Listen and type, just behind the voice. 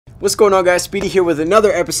What's going on, guys? Speedy here with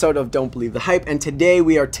another episode of Don't Believe the Hype, and today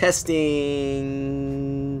we are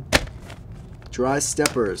testing dry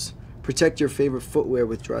steppers. Protect your favorite footwear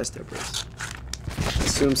with dry steppers.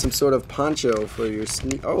 Assume some sort of poncho for your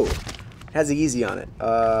Oh, it has a Yeezy on it.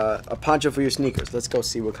 A poncho for your sneakers. Let's go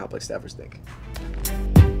see what complex staffers think.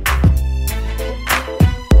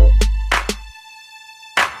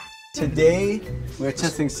 Today, we're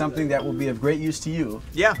testing something that will be of great use to you.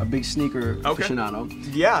 Yeah. A big sneaker aficionado.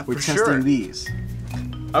 Yeah, we're for testing sure. these.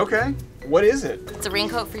 Okay. What is it? It's a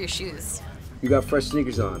raincoat for your shoes. You got fresh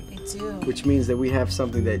sneakers on. I do. Which means that we have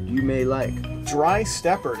something that you may like. Dry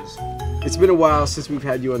steppers. It's been a while since we've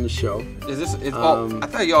had you on the show. Is this? Oh, I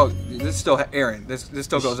thought y'all. This is still airing. This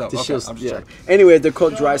still goes up. This Okay, show's, I'm just yeah. checking. Anyway, they're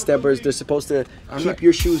called dry steppers. They're supposed to keep not-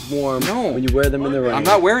 your shoes warm when you wear them in the rain. I'm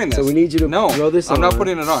not wearing this. So we need you to throw this on. I'm not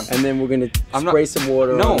putting it on. And then we're gonna spray some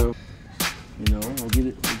water on them. You know, we'll get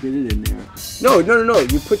it in there. No.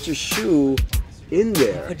 You put your shoe in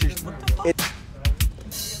there. What the fuck?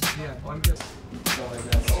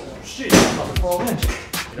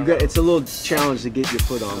 It's a little challenge to get your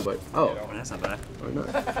foot on, but That's not bad. or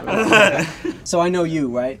not. So I know you,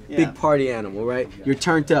 right? Yeah. Big party animal, right? You're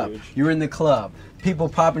turned up. You're in the club. People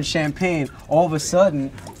popping champagne. All of a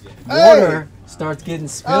sudden, water starts getting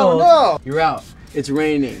spilled. Oh, no. You're out. It's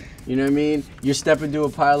raining. You know what I mean? You're stepping through a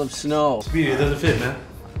pile of snow. Speedy, it doesn't fit, man.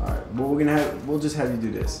 All right, we'll just have you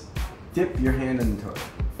do this. Dip your hand in the toilet.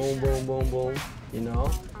 Boom, boom, boom, boom. You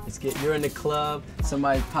know? You're in the club,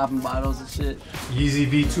 somebody's popping bottles and shit. Yeezy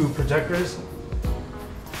V2 protectors.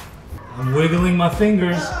 I'm wiggling my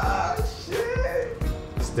fingers. Ah, shit.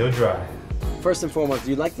 Still dry. First and foremost, do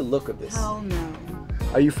you like the look of this? Hell no.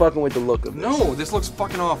 Are you fucking with the look of this? No, this looks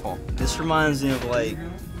fucking awful. This reminds me of like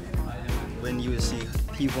when you would see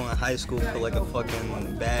people in high school put like a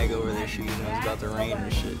fucking bag over their shoes when it was about to rain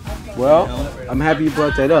and shit. Well, You know? I'm happy you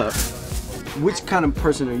brought that up. Which kind of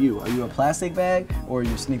person are you? Are you a plastic bag or are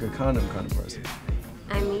you a sneaker condom kind of person?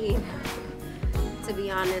 I mean, to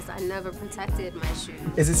be honest, I never protected my shoes.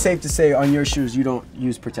 Is it safe to say on your shoes you don't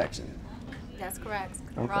use protection? That's correct.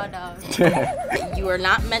 Okay. Raw dog. You are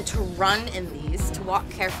not meant to run in these, to walk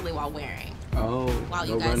carefully while wearing. Oh, While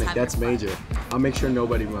you no guys running. have That's your fun. major. I'll make sure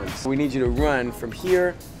nobody runs. We need you to run from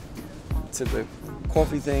here to the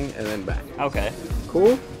coffee thing and then back. Okay.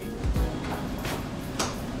 Cool?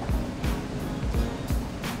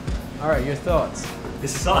 All right, your thoughts.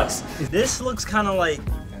 This sucks. This looks kind of like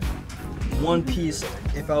One Piece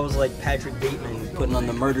if I was like Patrick Bateman putting on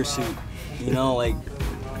the murder suit. You know, like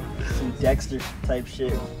some Dexter type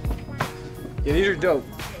shit. Yeah, these are dope.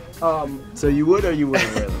 So you would or you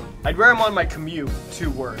wouldn't wear them? I'd wear them on my commute to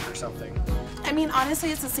work or something. I mean,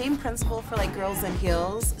 honestly, it's the same principle for like girls in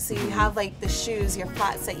heels. So you have like the shoes, your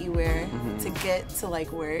flats that you wear to get to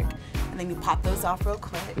like work, and then you pop those off real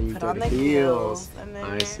quick, And you put throw on the the heels. heels, and then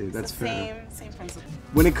I see, it's that's the fair. same principle.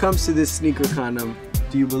 When it comes to this sneaker condom,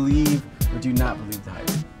 do you believe or do you not believe the hype?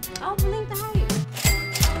 I don't believe the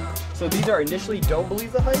hype. So these are initially don't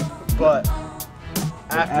believe the hype, but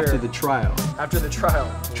After the trial. believe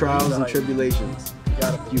Trials the and hype. tribulations. You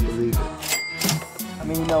gotta You believe. believe it. I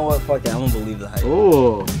mean, you know what? Fuck that. I'm gonna believe the hype.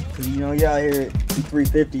 Oh. Cause you know, you out here in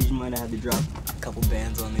 350s, you might have had to drop a couple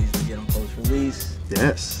bands on these to get them post-release.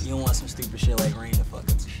 Yes. You don't want some stupid shit like rain to fuck up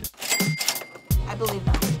some shit. I believe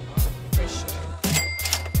the hype, for sure.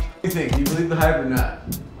 What do you think? Do you believe the hype or not?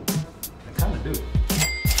 I kind of do.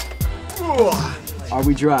 Are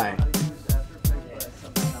we dry?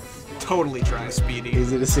 Totally dry, Speedy.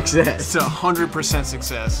 Is it a success? It's 100%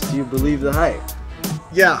 success. Do you believe the hype?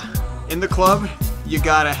 Yeah, in the club, you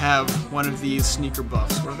gotta have one of these sneaker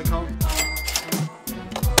buffs. What are they called?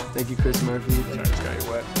 Thank you, Chris Murphy. Sorry, this got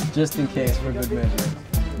you wet. Just in case, for good measure.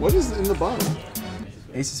 What is in the bottle?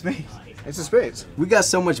 Ace of Spades. It's a spades. We got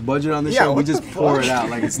so much budget on this Yeah, show, we what just the pour fuck? it out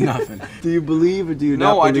like it's nothing. Do you believe or do you not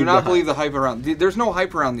No, believe I do not the believe hype? the hype around. There's no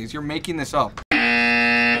hype around these. You're making this up.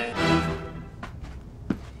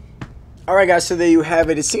 All right, guys, so there you have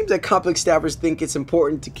it. It seems that complex staffers think it's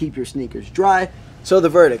important to keep your sneakers dry. So the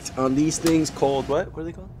verdict on these things called what? What are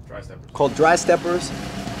they called? Dry steppers. Called dry steppers.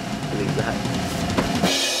 Believe the hype.